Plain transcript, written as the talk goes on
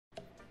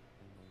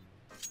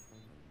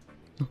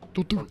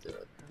Don't do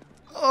it.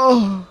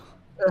 Oh.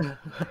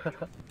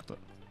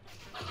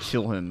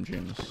 Kill him,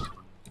 James.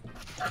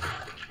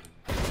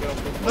 No.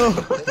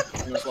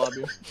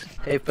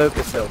 Hey,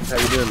 Focus Hill, how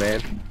you doing,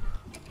 man?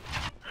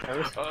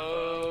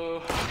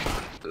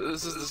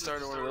 This is the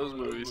start of one of those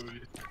movies.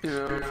 You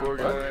know, four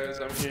guys,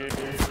 I'm here,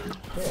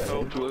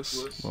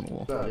 helpless.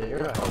 What You're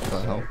not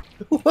the hell?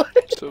 What?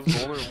 So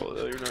vulnerable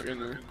that you're not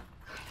gonna.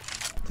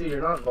 Dude,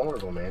 you're not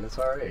vulnerable, man. It's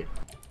alright.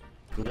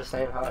 I'm just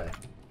saying hi.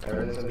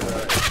 Everything's gonna be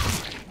alright.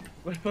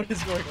 What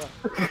is going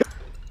on?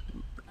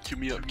 Cue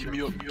me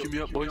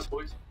up, boys.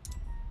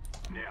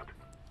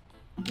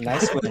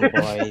 Nice win,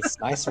 boys.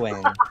 Nice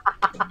win.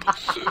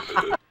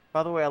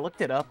 By the way, I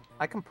looked it up.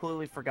 I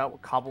completely forgot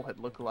what Cobblehead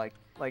looked like.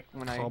 Like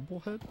when I.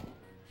 Cobblehead?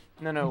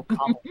 No,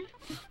 Cobble.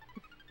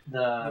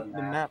 The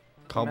The map.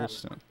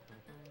 Cobblestone.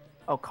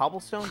 Oh,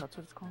 Cobblestone? That's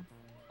what it's called?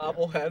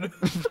 Bobblehead.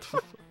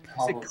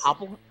 You said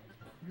Cobble?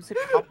 You said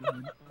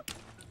Cobblehead?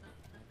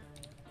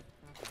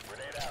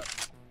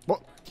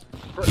 What?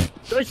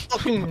 Nice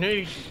fucking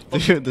nade.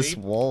 Dude, this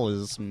wall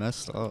is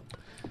messed up.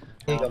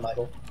 Here you go,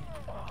 Michael.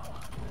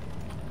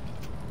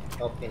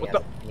 Oh, can you have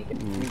it?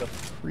 Can you get it?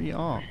 Free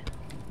op.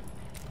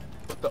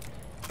 What the?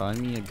 Buy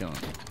me a gun.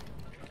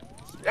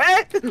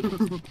 Eh!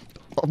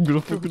 I'm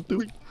gonna fucking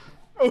do it.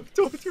 Oh,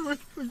 don't do it,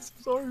 please.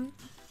 I'm sorry.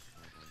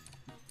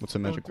 What's a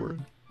magic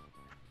word?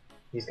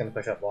 He's gonna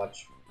push up,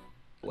 watch.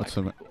 What's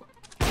a Do it.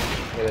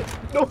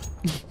 No.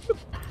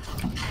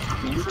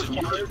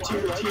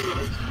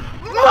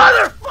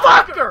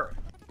 Motherfucker!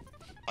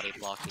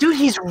 Dude,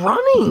 he's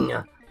running!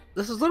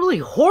 This is literally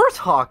horse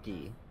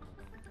hockey!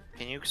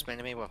 Can you explain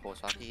to me what horse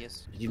hockey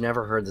is? You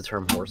never heard the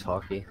term horse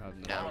hockey?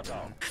 No.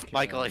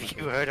 Michael, have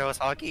you heard horse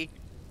hockey?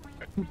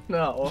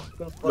 No.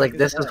 Like,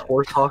 this is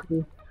horse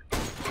hockey?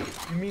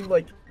 You mean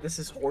like this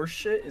is horse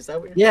shit? Is that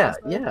what you're Yeah,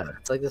 saying? yeah.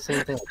 It's like the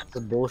same thing. This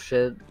is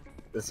bullshit.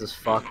 This is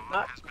fuck.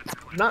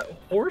 Not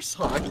horse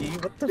hockey.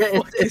 What the Yeah,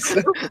 fuck it's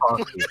is horse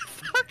hockey.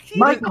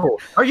 Michael,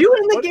 are you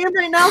in the game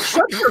right now?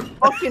 Shut your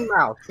fucking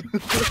mouth.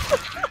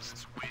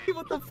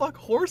 what the fuck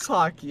horse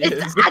hockey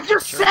is? I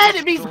just said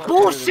it means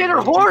bullshit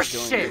or horse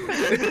shit.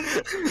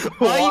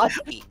 What?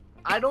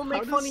 I don't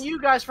make How fun does- of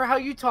you guys for how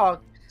you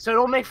talk, so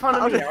don't make fun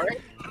of me, alright?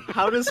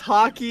 How does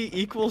hockey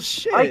equal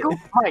shit? Michael,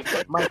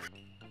 Mike.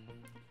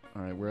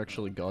 Alright, we're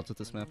actually gods at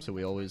this map, so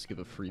we always give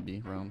a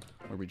freebie round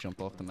where we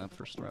jump off the map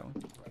first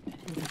round.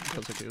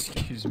 Because I do.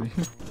 Excuse me.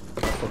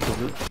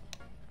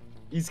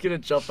 He's gonna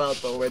jump out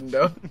the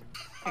window.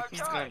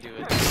 He's gonna do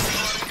it.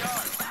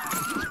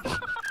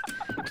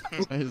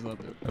 He's not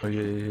there. Oh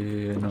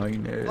yeah, no, you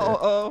know.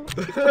 Oh,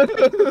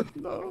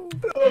 no.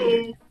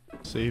 No.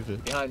 Save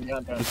it. Behind.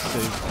 Just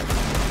save it.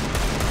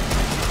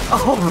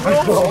 Oh my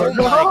Oh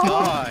my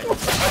god!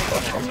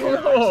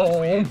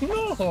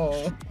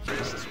 No.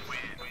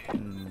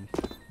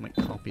 Might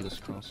copy this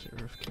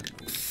crosshair if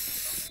Kindle.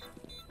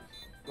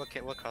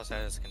 What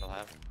crosshair does Kindle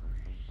have?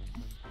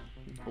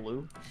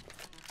 Blue.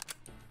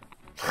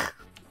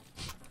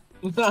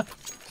 Dude,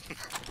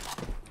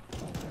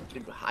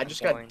 I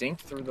just got dinked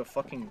through the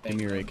fucking thing. Give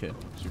me your AK.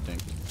 It's your thing.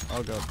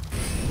 Oh god.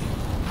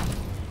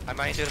 I'm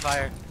running through the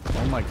fire.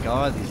 Oh my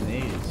god, these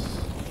nades.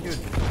 Dude,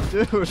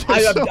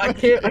 I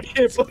can't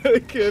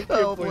play.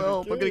 Help,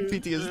 help, I'm getting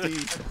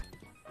PTSD.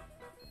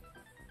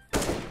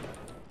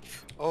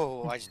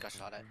 Oh, I just got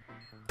shot at.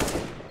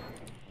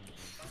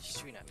 He's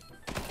shooting at me.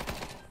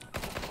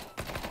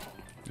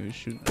 Who's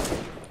shooting?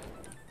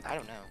 I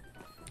don't know.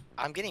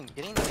 I'm getting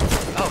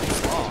Oh,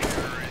 he's long.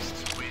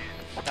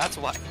 That's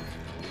why.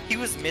 He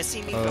was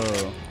missing me from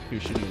Oh,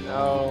 who's shooting?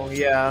 Oh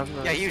yeah.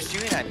 Yeah, he was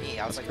shooting at me.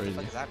 I was like, what the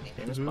Crazy. fuck is happening?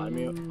 James, buy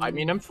me. I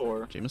mean,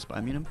 M4. JAIMUS,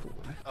 buy me an M4.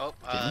 Oh,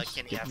 James,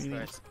 Kenny give has me-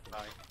 first. Bye.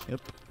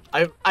 Yep.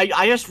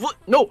 I just what?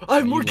 No, I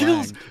have You more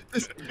kills.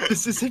 lagged.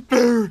 This isn't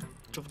fair.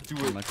 Don't do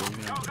it. Michael,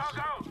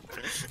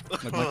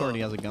 Look, Michael already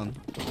has a gun.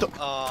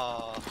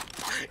 Oh,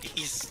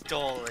 he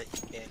stole it.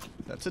 Kenny.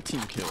 That's a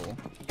team kill.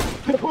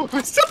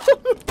 It's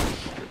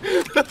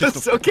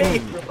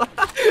okay.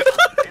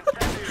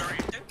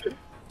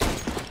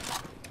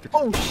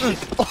 Oh shit!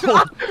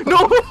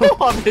 No,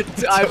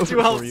 I have two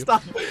health.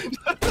 Stop. Take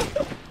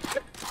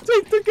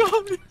the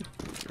gun. You're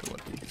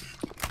lucky.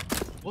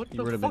 What You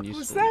the would have fuck been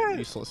was that?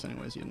 useless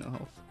anyways, you had no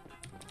health.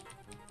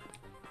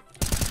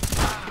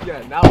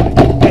 Yeah, now.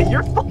 Hey,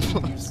 you're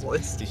fucking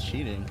useless. He's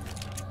cheating.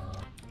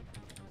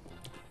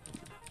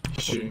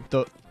 Cheating.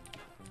 The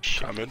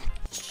Coming.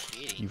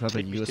 Cheating. You have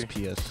a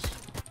USPS.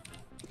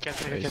 Get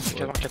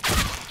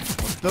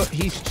No,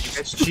 he's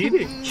It's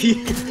cheating.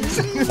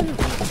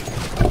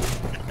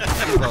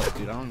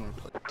 Dude, I don't want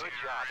to play.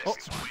 Oh.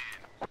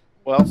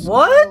 Well,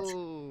 What?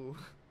 Oh.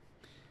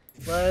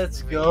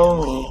 Let's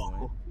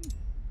go.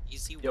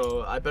 Easy.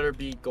 yo, I better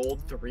be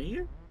gold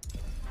 3.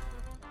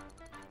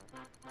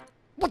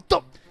 What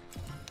the?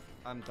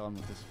 I'm done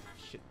with this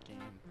shit game.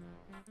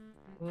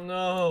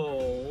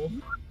 No,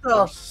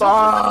 The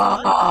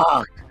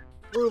fuck?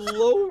 we're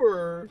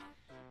lower.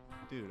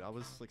 Dude, I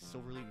was like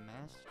silverly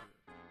master.